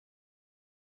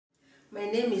My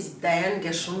name is Diane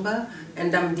Geshumba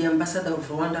and I'm the ambassador of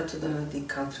Rwanda to the Nordic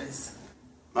countries.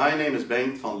 My name is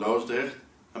Bengt van Loosdrecht,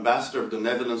 ambassador of the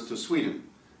Netherlands to Sweden.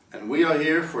 And we are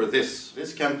here for this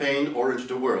campaign, Orange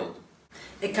the World.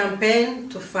 A campaign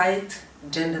to fight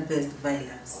gender-based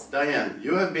violence. Diane,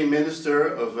 you have been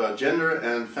Minister of Gender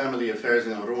and Family Affairs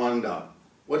in Rwanda.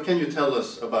 What can you tell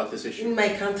us about this issue? In my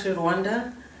country,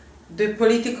 Rwanda, the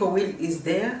political will is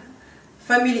there,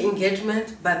 family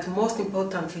engagement, but most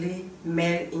importantly,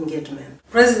 male engagement.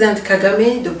 President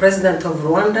Kagame, the president of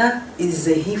Rwanda, is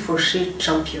a he-for-she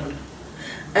champion,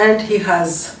 and he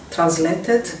has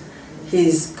translated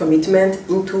his commitment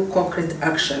into concrete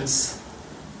actions.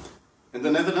 In the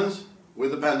Netherlands,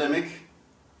 with the pandemic,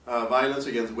 violence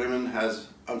against women has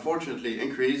unfortunately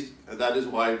increased, and that is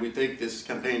why we take this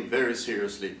campaign very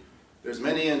seriously. There's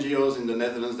many NGOs in the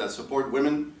Netherlands that support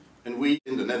women, and we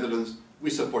in the Netherlands, we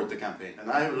support the campaign.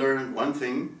 And I have learned one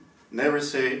thing: never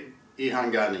say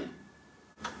ihangani.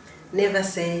 Never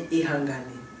say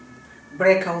ihangani.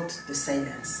 Break out the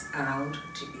silence around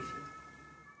GBV.